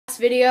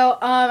video.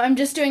 I'm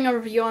just doing a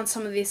review on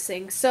some of these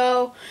things.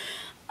 So,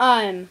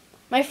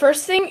 my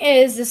first thing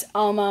is this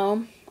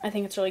Elmo. I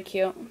think it's really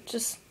cute.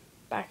 Just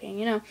backing,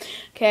 you know.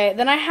 Okay,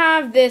 then I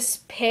have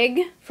this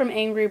pig from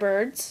Angry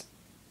Birds.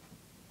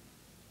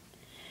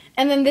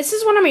 And then this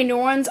is one of my new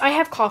ones. I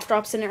have cough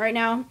drops in it right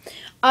now.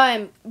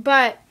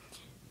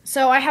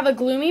 So I have a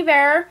Gloomy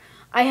Bear.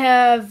 I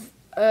have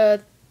a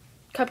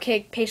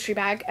cupcake pastry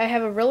bag. I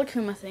have a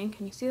Rilakkuma thing.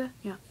 Can you see that?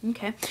 Yeah,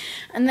 okay.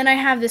 And then I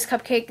have this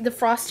cupcake. The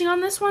frosting on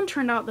this one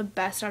turned out the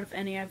best out of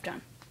any I've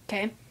done.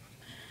 Okay.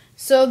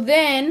 So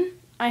then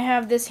I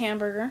have this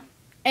hamburger.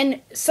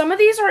 And some of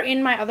these are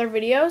in my other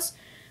videos.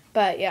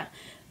 But yeah.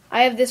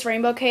 I have this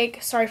rainbow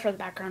cake. Sorry for the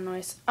background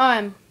noise.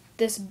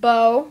 This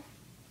bow.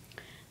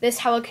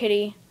 This Hello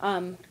Kitty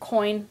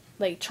coin,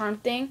 like, charm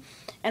thing.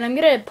 And I'm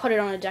going to put it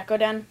on a deco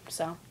den.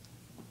 So.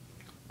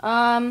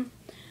 I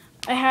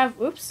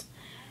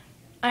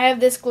have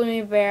this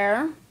Gloomy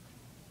Bear.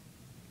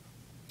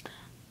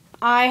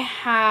 I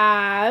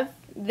have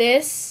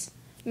this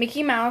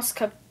Mickey Mouse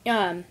cup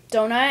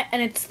donut,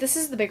 and this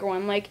is the bigger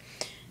one, like,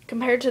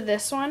 compared to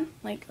this one,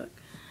 like, look,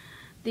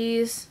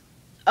 these.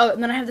 Oh,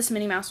 and then I have this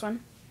Minnie Mouse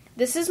one.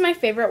 This is my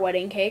favorite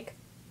wedding cake.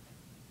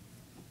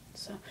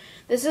 So,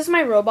 this is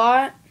my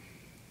robot.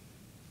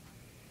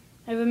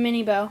 I have a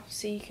mini bow,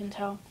 so you can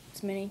tell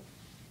it's mini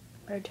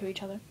compared to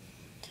each other.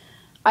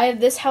 I have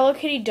this Hello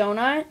Kitty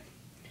donut,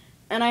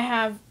 and I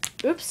have,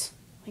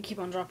 I keep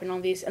on dropping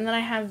all these, and then I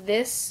have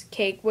this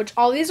cake, which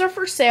all these are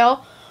for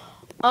sale.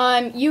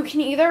 You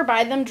can either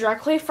buy them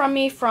directly from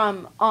me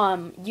from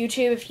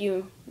YouTube if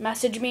you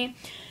message me,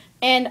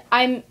 and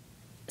I'm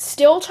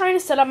still trying to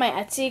set up my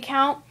Etsy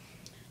account.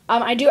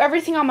 I do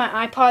everything on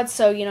my iPod,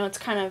 so, you know, it's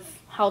kind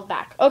of held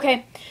back.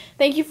 Okay,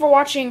 thank you for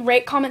watching.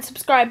 Rate, comment,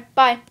 subscribe.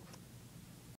 Bye.